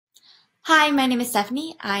Hi, my name is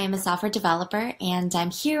Stephanie. I am a software developer, and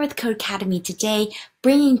I'm here with Codecademy today,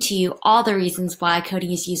 bringing to you all the reasons why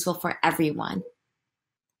coding is useful for everyone.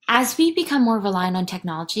 As we become more reliant on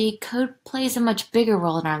technology, code plays a much bigger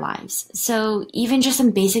role in our lives. So even just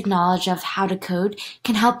some basic knowledge of how to code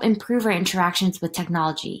can help improve our interactions with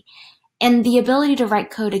technology. And the ability to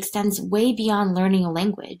write code extends way beyond learning a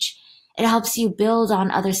language. It helps you build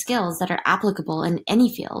on other skills that are applicable in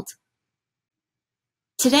any field.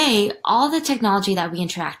 Today, all the technology that we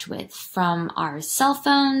interact with, from our cell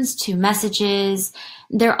phones to messages,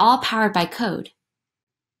 they're all powered by code.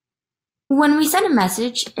 When we send a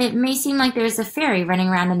message, it may seem like there's a fairy running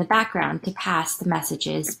around in the background to pass the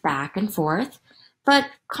messages back and forth, but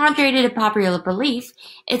contrary to popular belief,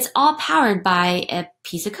 it's all powered by a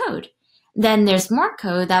piece of code. Then there's more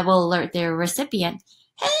code that will alert their recipient,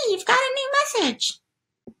 "Hey, you've got a new message."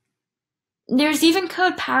 There's even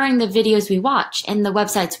code powering the videos we watch and the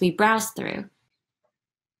websites we browse through.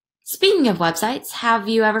 Speaking of websites, have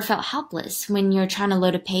you ever felt helpless when you're trying to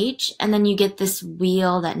load a page and then you get this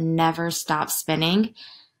wheel that never stops spinning?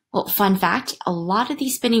 Well, fun fact, a lot of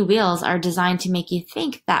these spinning wheels are designed to make you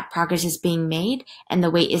think that progress is being made and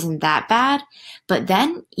the wait isn't that bad, but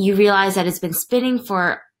then you realize that it's been spinning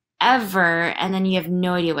forever and then you have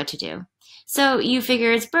no idea what to do. So you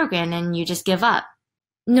figure it's broken and you just give up.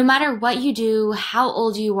 No matter what you do, how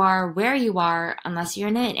old you are, where you are, unless you're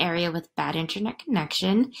in an area with bad internet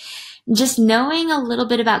connection, just knowing a little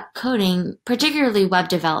bit about coding, particularly web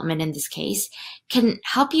development in this case, can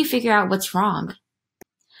help you figure out what's wrong.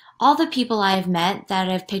 All the people I have met that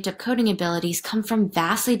have picked up coding abilities come from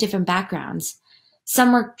vastly different backgrounds.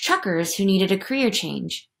 Some were truckers who needed a career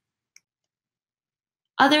change.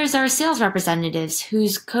 Others are sales representatives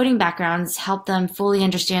whose coding backgrounds help them fully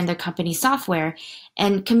understand their company's software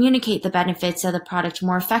and communicate the benefits of the product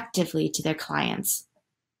more effectively to their clients.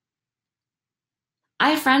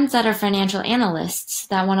 I have friends that are financial analysts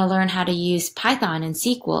that want to learn how to use Python and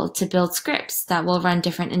SQL to build scripts that will run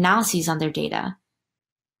different analyses on their data.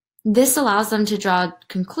 This allows them to draw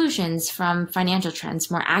conclusions from financial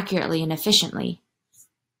trends more accurately and efficiently.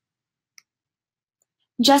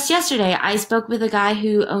 Just yesterday, I spoke with a guy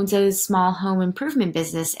who owns a small home improvement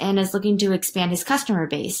business and is looking to expand his customer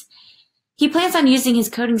base. He plans on using his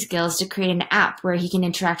coding skills to create an app where he can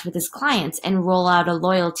interact with his clients and roll out a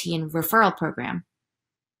loyalty and referral program.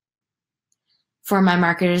 For my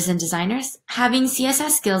marketers and designers, having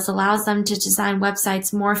CSS skills allows them to design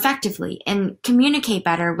websites more effectively and communicate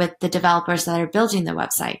better with the developers that are building the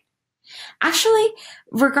website. Actually,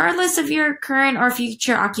 regardless of your current or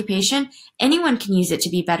future occupation, anyone can use it to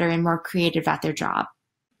be better and more creative at their job.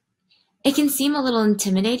 It can seem a little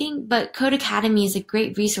intimidating, but Codecademy is a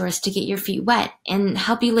great resource to get your feet wet and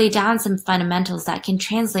help you lay down some fundamentals that can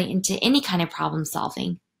translate into any kind of problem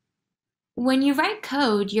solving. When you write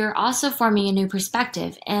code, you're also forming a new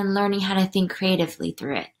perspective and learning how to think creatively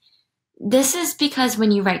through it. This is because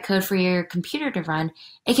when you write code for your computer to run,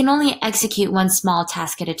 it can only execute one small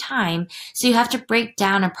task at a time, so you have to break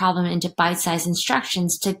down a problem into bite-sized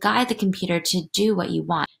instructions to guide the computer to do what you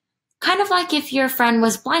want. Kind of like if your friend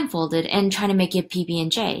was blindfolded and trying to make a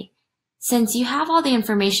PB&J. Since you have all the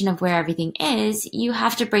information of where everything is, you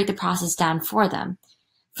have to break the process down for them,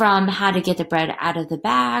 from how to get the bread out of the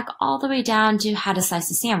bag all the way down to how to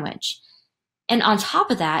slice a sandwich. And on top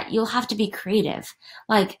of that, you'll have to be creative.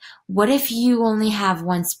 Like, what if you only have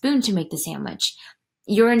one spoon to make the sandwich?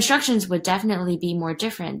 Your instructions would definitely be more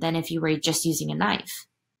different than if you were just using a knife.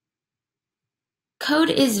 Code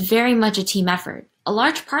is very much a team effort. A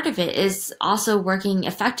large part of it is also working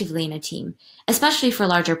effectively in a team, especially for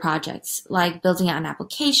larger projects, like building out an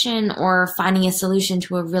application or finding a solution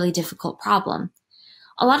to a really difficult problem.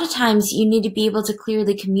 A lot of times, you need to be able to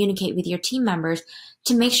clearly communicate with your team members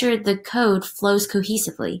to make sure the code flows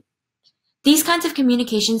cohesively. These kinds of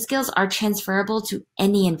communication skills are transferable to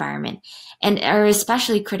any environment and are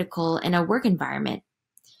especially critical in a work environment.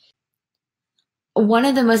 One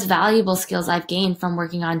of the most valuable skills I've gained from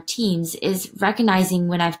working on teams is recognizing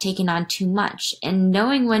when I've taken on too much and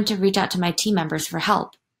knowing when to reach out to my team members for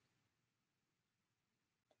help.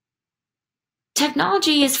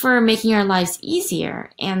 Technology is for making our lives easier,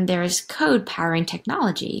 and there's code powering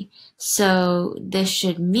technology. So this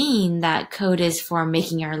should mean that code is for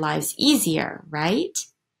making our lives easier, right?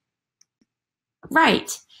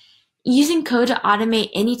 Right. Using code to automate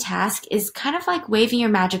any task is kind of like waving your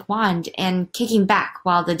magic wand and kicking back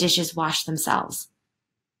while the dishes wash themselves.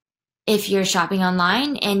 If you're shopping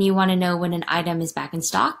online and you want to know when an item is back in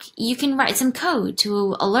stock, you can write some code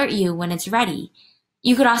to alert you when it's ready.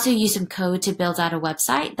 You could also use some code to build out a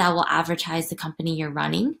website that will advertise the company you're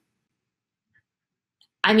running.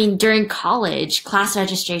 I mean, during college, class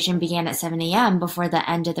registration began at 7 a.m. before the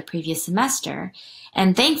end of the previous semester.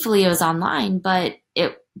 And thankfully it was online, but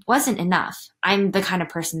it wasn't enough. I'm the kind of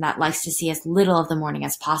person that likes to see as little of the morning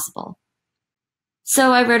as possible.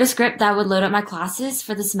 So I wrote a script that would load up my classes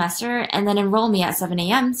for the semester and then enroll me at 7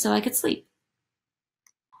 a.m. so I could sleep.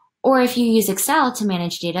 Or if you use Excel to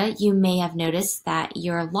manage data, you may have noticed that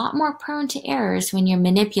you're a lot more prone to errors when you're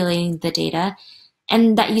manipulating the data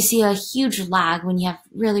and that you see a huge lag when you have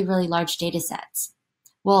really, really large data sets.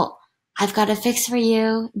 Well, I've got a fix for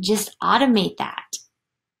you. Just automate that.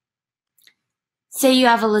 Say you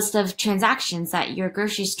have a list of transactions that your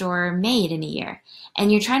grocery store made in a year,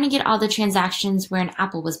 and you're trying to get all the transactions where an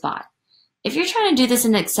apple was bought. If you're trying to do this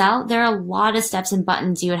in Excel, there are a lot of steps and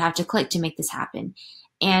buttons you would have to click to make this happen.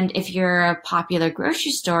 And if you're a popular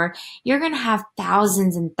grocery store, you're going to have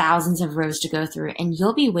thousands and thousands of rows to go through, and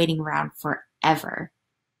you'll be waiting around forever.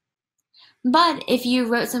 But if you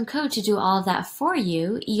wrote some code to do all of that for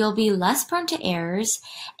you, you'll be less prone to errors,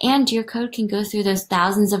 and your code can go through those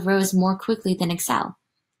thousands of rows more quickly than Excel.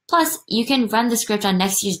 Plus, you can run the script on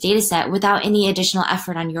next year's dataset without any additional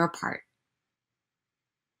effort on your part.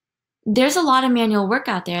 There's a lot of manual work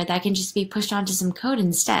out there that can just be pushed onto some code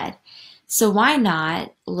instead. So why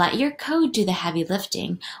not let your code do the heavy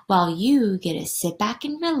lifting while you get to sit back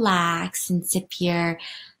and relax and sip your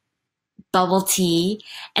bubble tea,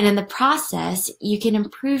 and in the process, you can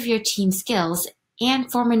improve your team skills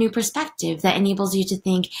and form a new perspective that enables you to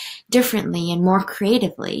think differently and more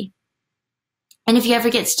creatively. And if you ever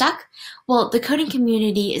get stuck, well, the coding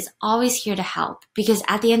community is always here to help because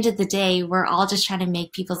at the end of the day, we're all just trying to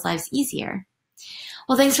make people's lives easier.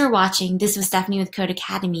 Well, thanks for watching. This was Stephanie with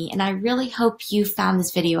Codecademy, and I really hope you found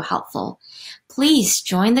this video helpful. Please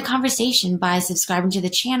join the conversation by subscribing to the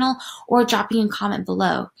channel or dropping a comment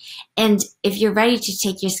below. And if you're ready to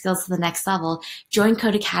take your skills to the next level, join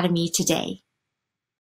Codecademy today.